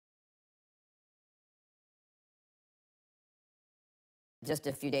just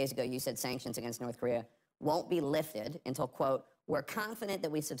a few days ago, you said sanctions against North Korea won't be lifted until, quote, we're confident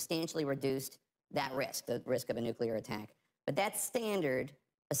that we've substantially reduced that risk, the risk of a nuclear attack. But that standard,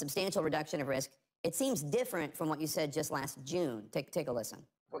 a substantial reduction of risk, it seems different from what you said just last June. Take a listen.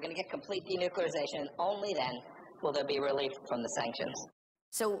 We're going to get complete denuclearization. Only then will there be relief from the sanctions.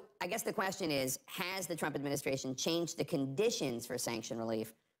 So I guess the question is, has the Trump administration changed the conditions for sanction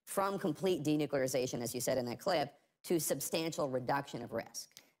relief from complete denuclearization, as you said in that clip, to substantial reduction of risk?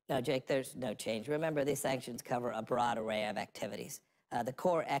 No, Jake, there's no change. Remember, these sanctions cover a broad array of activities. The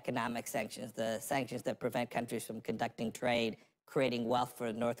core economic sanctions, the sanctions that prevent countries from conducting trade, creating wealth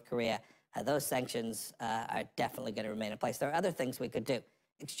for North Korea, those sanctions are definitely going to remain in place. There are other things we could do.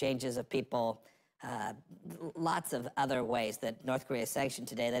 Exchanges of people, lots of other ways that North Korea is sanctioned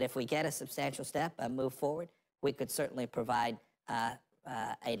today, that if we get a substantial step and move forward, we could certainly provide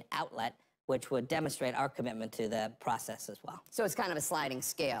an outlet which would demonstrate our commitment to the process as well. So it's kind of a sliding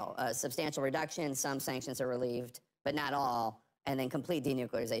scale. Substantial reduction, some sanctions are relieved, but not all. And then complete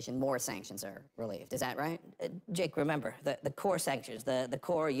denuclearization, more sanctions are relieved. Is that right? Jake, remember, the core sanctions, the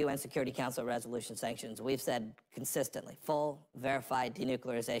core UN Security Council resolution sanctions, we've said consistently, full, verified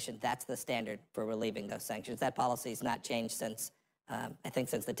denuclearization, that's the standard for relieving those sanctions. That policy has not changed since, I think,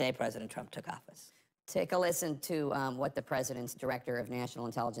 since the day President Trump took office. Take a listen to what the president's director of national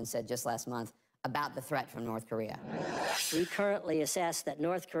intelligence said just last month about the threat from North Korea. We currently assess that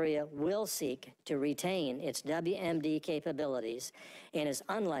North Korea will seek to retain its WMD capabilities and is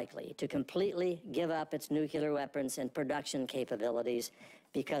unlikely to completely give up its nuclear weapons and production capabilities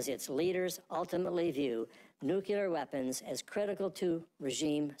because its leaders ultimately view nuclear weapons as critical to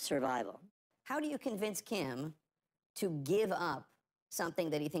regime survival. How do you convince Kim to give up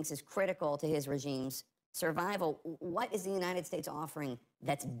something that he thinks is critical to his regime's survival? What is the United States offering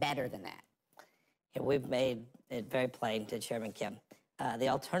that's better than that? Yeah, we've made it very plain to Chairman Kim. The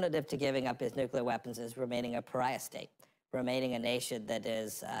alternative to giving up his nuclear weapons is remaining a pariah state, remaining a nation that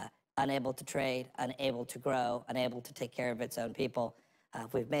is unable to trade, unable to grow, unable to take care of its own people.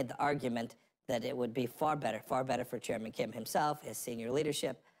 We've made the argument that it would be far better for Chairman Kim himself, his senior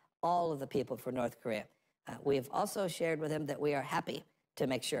leadership, all of the people for North Korea. We've also shared with him that we are happy to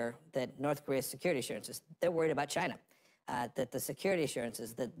make sure that North Korea's security assurances, they're worried about China, that the security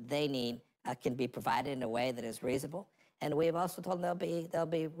assurances that they need can be provided in a way that is reasonable. And we've also told them there'll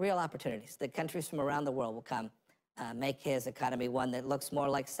be real opportunities, that countries from around the world will come, make his economy one that looks more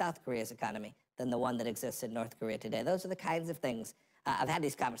like South Korea's economy than the one that exists in North Korea today. Those are the kinds of things. I've had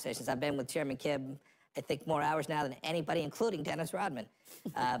these conversations. I've been with Chairman Kim, I think, more hours now than anybody, including Dennis Rodman.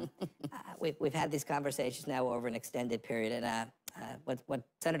 We've had these conversations now over an extended period. And what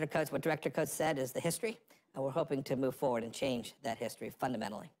Senator Coates, what Director Coates said is the history. And we're hoping to move forward and change that history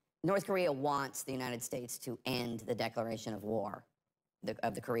fundamentally. North Korea wants the United States to end the declaration of war,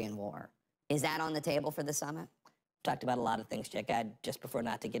 of the Korean War. Is that on the table for the summit? Talked about a lot of things, Jack. I'd just prefer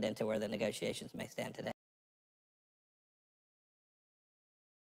not to get into where the negotiations may stand today.